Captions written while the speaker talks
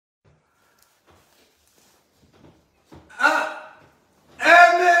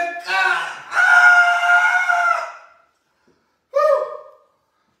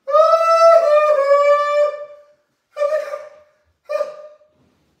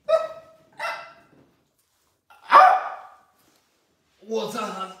Water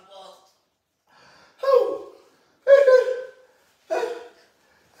has burst.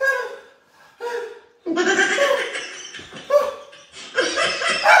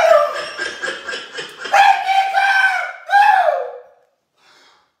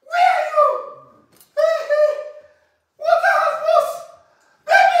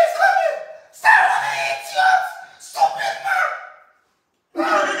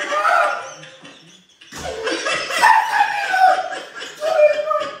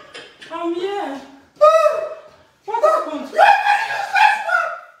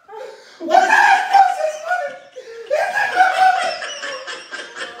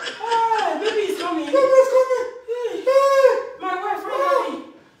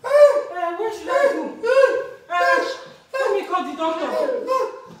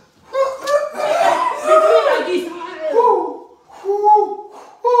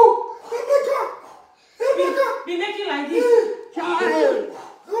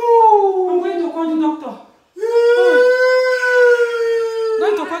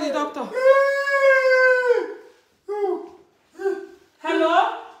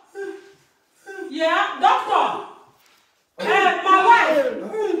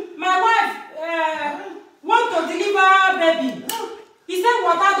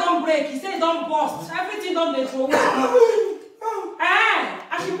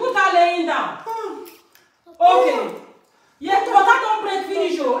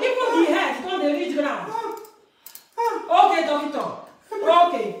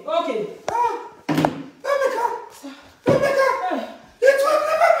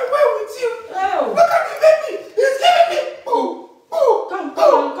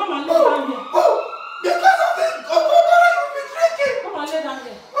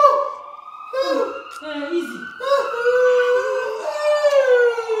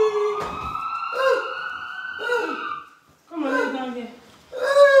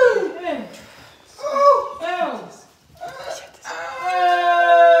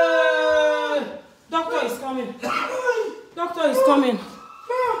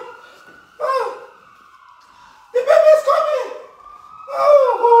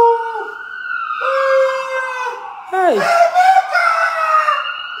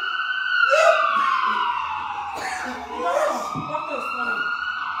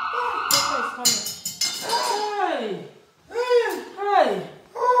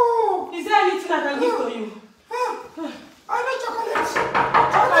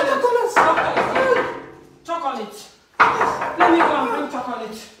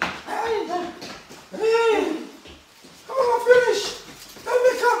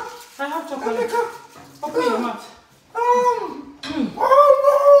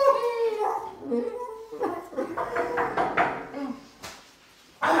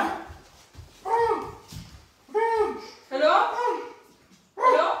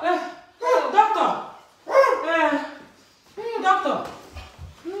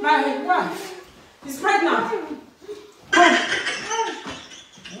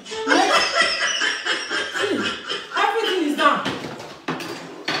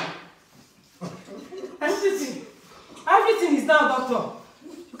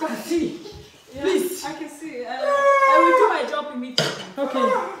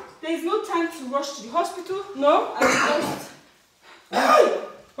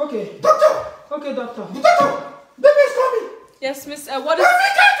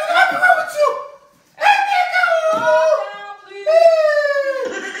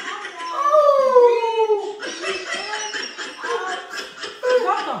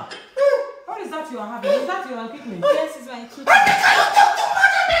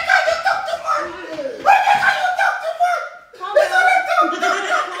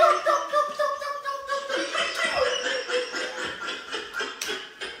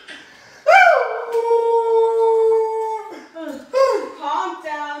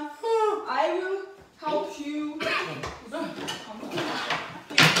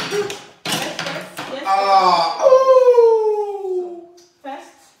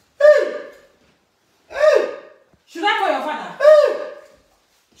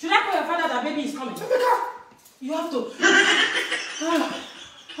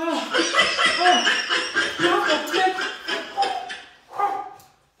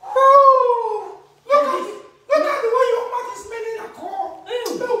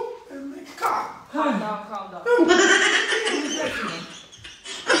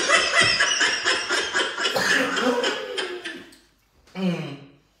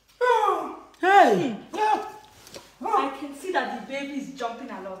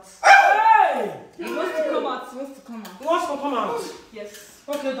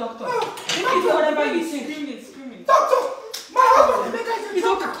 Okay, doctor. If you whatever you think. Screaming. Doctor! My husband, It's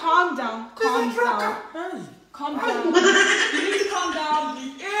okay. Calm down. Calm down. Calm down. You need to calm down.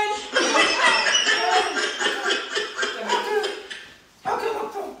 Breathe in. Breathe out. Okay,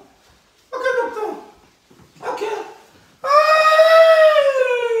 doctor. Okay, doctor. Okay.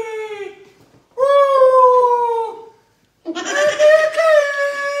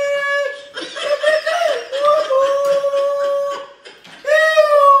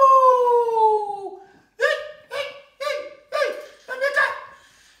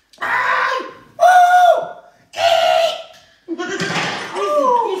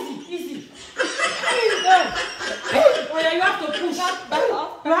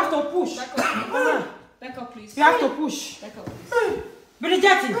 Back up, please. You have to push. Back up, please.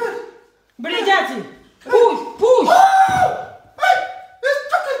 Bridgetti. Bridgetti. Push. Push. Hey! It's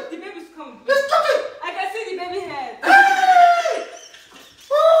talking! The baby's coming. It's talking! I can see the baby head.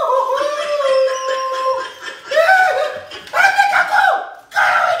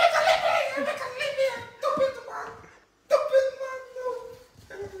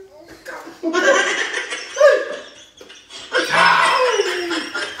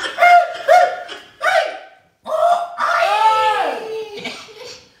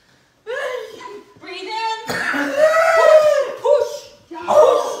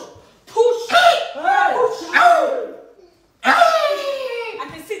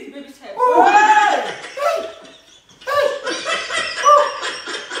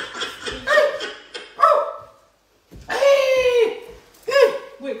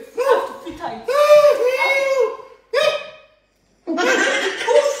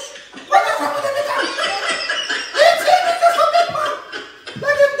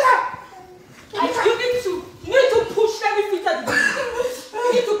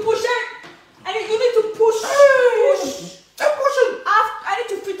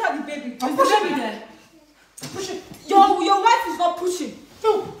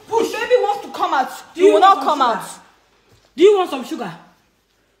 Do you want some sugar?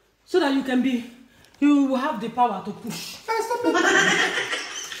 So that you can be, you will have the power to push. I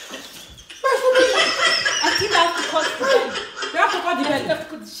think I have to cut the belly. You have to cut the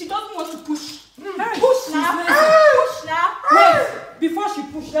belly. She doesn't want to push. Push now. Push now. Wait, before she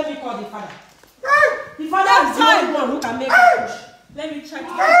push, let me call the father. The father is the only one who can make her push. Let me try to.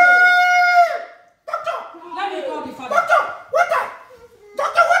 Doctor, let me call the father. Doctor, water.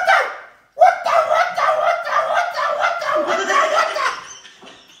 Doctor, water. Water.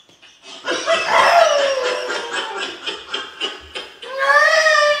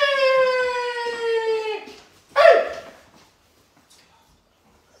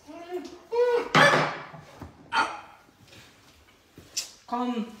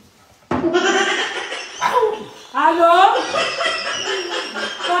 Come. Hello?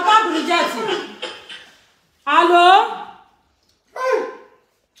 Papa Bridgetti. Hello?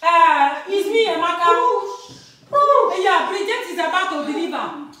 It's me, Emeka. Yeah, Bridget is about to deliver.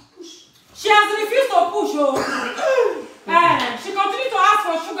 She has refused to push. She continued to ask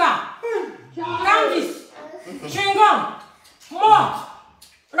for sugar, candies, chewing gum, malt,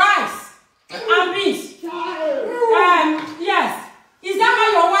 rice, and beans. Yes. Is that how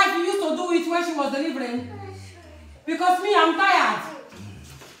your wife used to do it when she was delivering? Because me, I'm tired.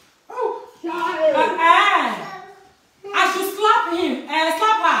 I should slap him,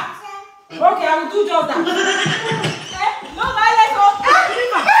 slap her. Okay, I will do just that. No violence.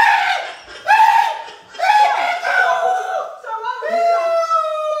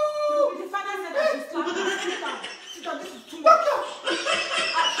 The father said I should slap her. This is too much.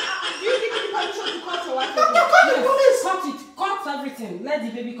 Do you give me the permission to cut your wife? Doctor, call the police. Cut it. Cut everything. Let the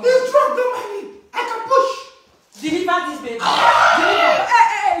baby come. He's drunk, don't mind me. I can push. Deliver this baby. Deliver.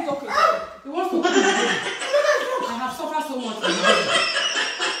 It's okay. He wants to push the baby. I have suffered so much.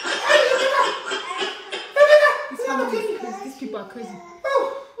 These people are crazy.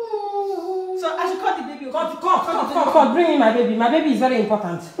 So I should cut the baby. Cut. Bring in my baby. My baby is very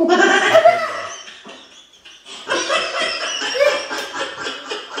important.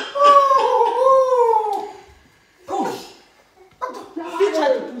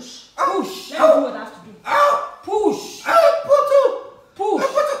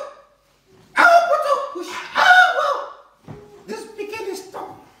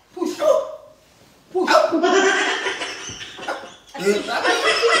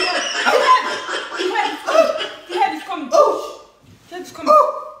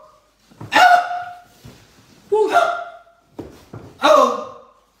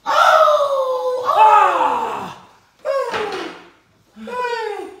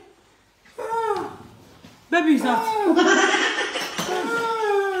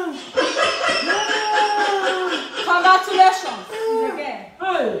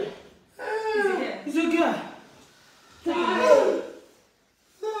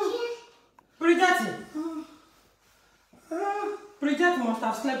 must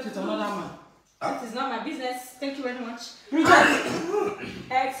have slept with another man. That is not my business. Thank you very much.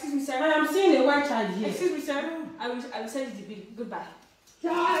 Excuse me, sir. I am seeing a white child here. Excuse me, sir. I will send you the bill. Goodbye.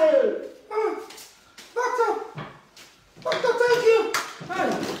 Doctor, thank you. Hey,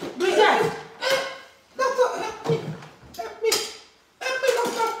 Bridget. Doctor, help me,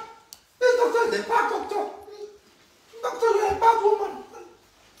 doctor. This doctor is a bad doctor. Doctor, you're a bad woman.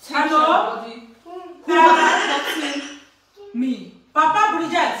 Hello? Me. Papa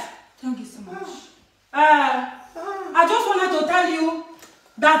Bridget. Thank you so much. I just wanted to tell you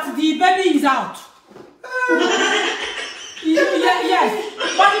that the baby is out. Yes,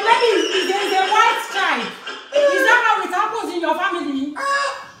 but the baby is a white child. Is that how it happens in your family?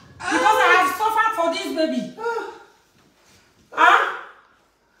 Because I have suffered for this baby.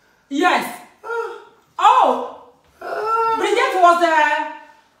 Yes. Oh, Bridget was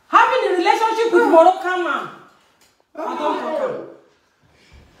having a relationship with Moroccan man. I don't talk.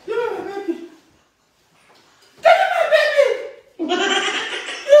 Give me my baby. Give me my baby.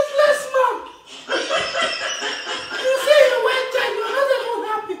 Useless man. You say you went time, you're not even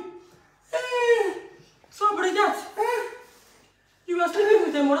happy. So Bridget, you were sleeping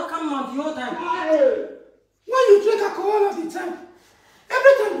with a Moroccan man the whole time. When you drink alcohol all the time,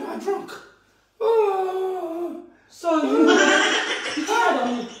 every time you are drunk. So you cheated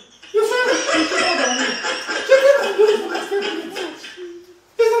on me. You said You cheated on me. cheating on you is understatement.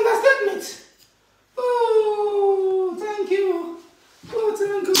 It's understatement. Oh, thank you. Oh,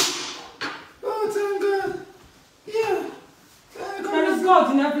 thank God. Oh, thank God. Yeah. There is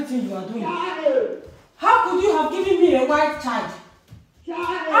God in everything you are doing. How could you have given me a white child?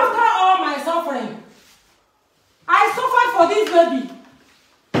 After all my suffering, I suffered for this baby.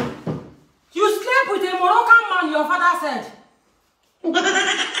 You slept with a Moroccan man, your father said.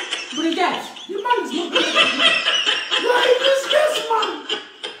 Bridget. The man is not good. You are a useless man.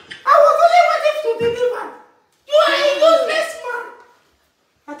 I was only waiting to deliver. You are a useless man.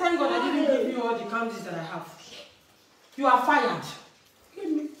 I thank God I didn't give you all the candies that I have. You are fired. Give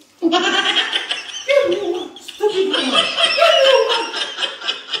me. Give me one. Stupid woman. Give me one.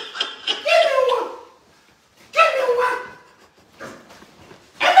 Give me one. Give me one.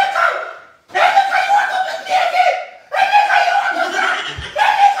 Emeka, you want to beat me again? Emeka, you want to start?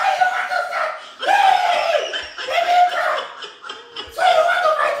 Hey, Emeka. So you want to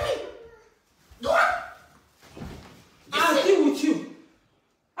fight me? Do what? I'll deal with you.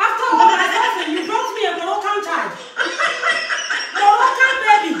 After all my suffering, you brought me a Moroccan child. Moroccan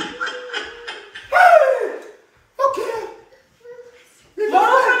baby. Okay.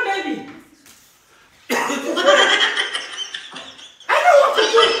 Moroccan baby. I know what to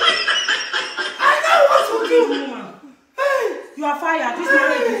do. Stupid woman. Hey, You are fired. This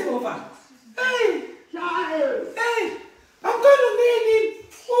marriage is over. hey, I'm going to name him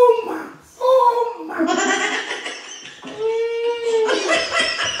Oma.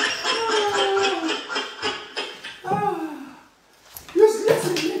 Useless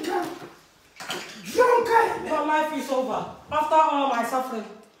Emeka. Drunker. Your life is over. After all my suffering,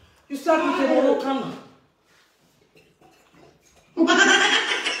 you slept with a Moroccan man.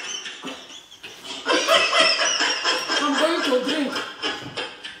 I'm going to drink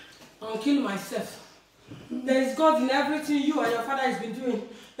and kill myself. There is God in everything you and your father has been doing.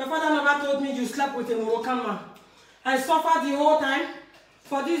 Your father never told me you slept with a Moroccan man. I suffered the whole time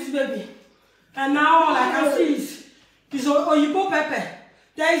for this baby. And now all I can see is Oyibo pepper.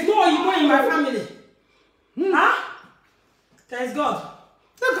 There is no Oyibo in my family. Huh? There is God.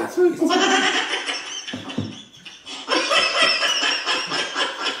 Look at me.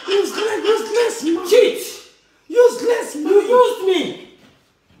 Useless man. Cheat! Useless man. You used me!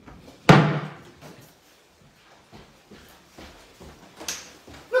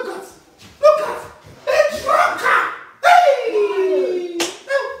 Look at a drunker. Hey,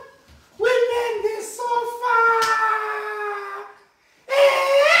 women they suffer.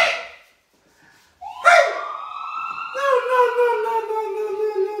 Hey,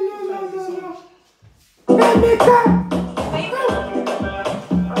 no. Emeka.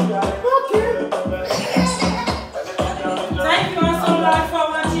 Okay. Thank you all so much for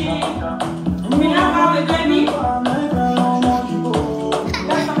watching. We now have a baby.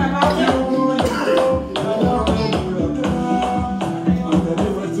 Let's talk about it.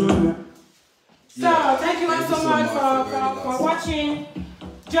 So, thank you all so much for watching.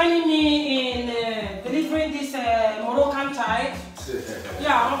 Joining me in delivering this Moroccan child.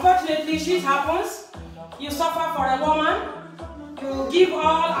 Yeah, unfortunately, shit happens. You suffer for a woman. You give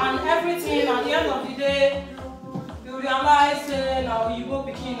all and everything. At the end of the day, you realize now you go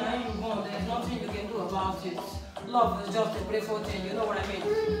picking and you go. There's nothing you can do about it. love is just a playful thing, you know what I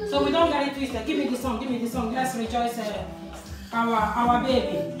mean? So we don't get it twisted. Give me the song, Let's rejoice our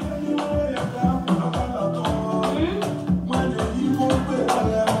baby.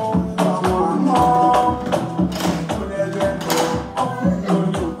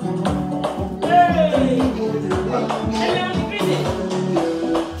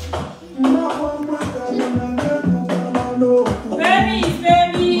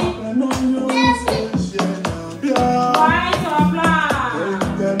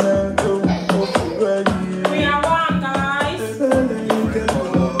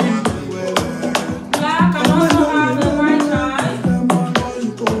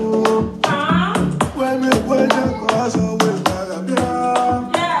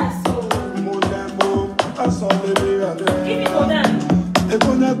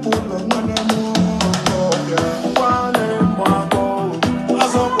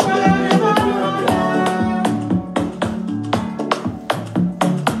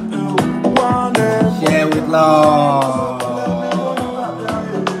 Share with love.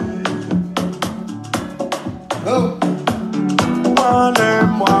 Go.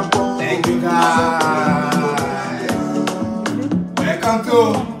 Thank you guys. Welcome to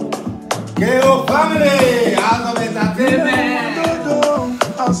KO Family House of Entertainment.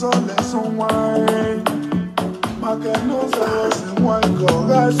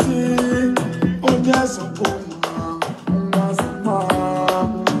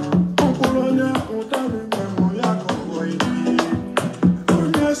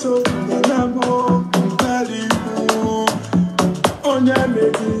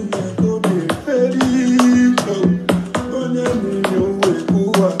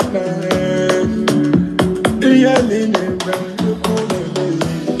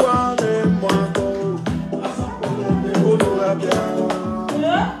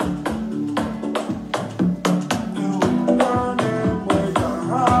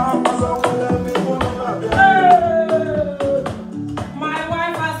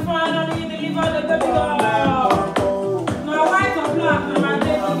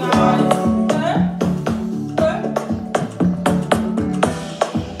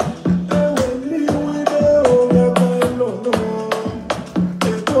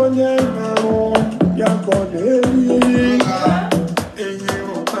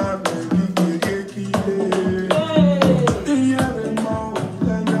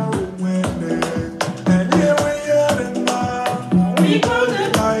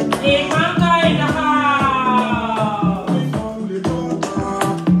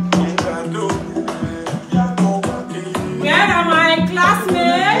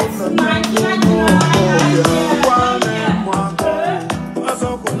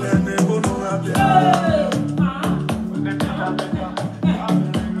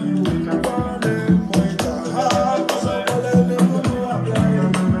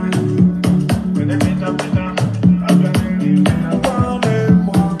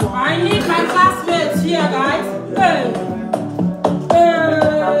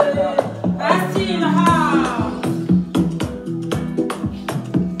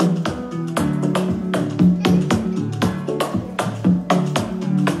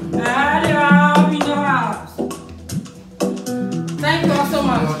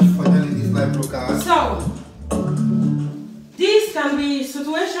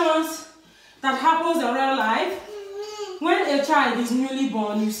 That happens in real life. When a child is newly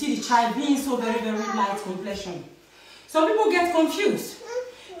born, you see the child being so very, very light complexion. Some people get confused.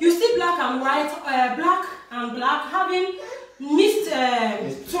 You see black and white, black having mixed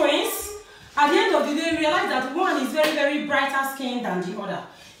twins. At the end of the day, you realize that one is very, very brighter skinned than the other.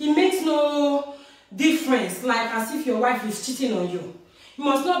 It makes no difference, like as if your wife is cheating on you. It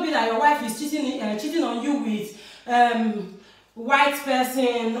must not be that your wife is cheating on you with white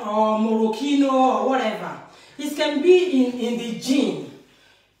person or Morocchino or whatever. It can be in the gene.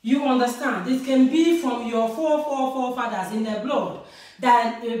 You understand? It can be from your forefathers in their blood.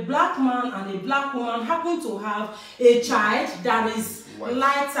 That a black man and a black woman happen to have a child that is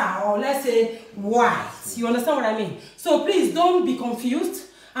lighter, or let's say white. You understand what I mean? So please don't be confused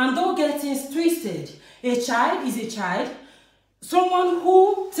and don't get things twisted. A child is a child. Someone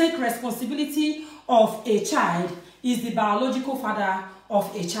who takes responsibility of a child is the biological father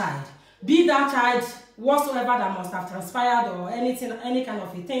of a child. Be that child whatsoever that must have transpired or anything, any kind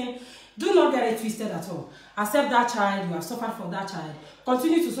of a thing, do not get it twisted at all. Accept that child, you have suffered for that child.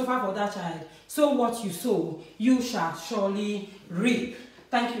 Continue to suffer for that child. So what you sow, you shall surely reap.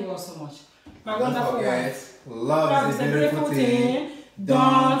 Thank you all so much. My wonderful wife. Love is a beautiful thing.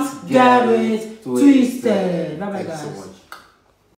 Don't get it twisted. Bye bye guys.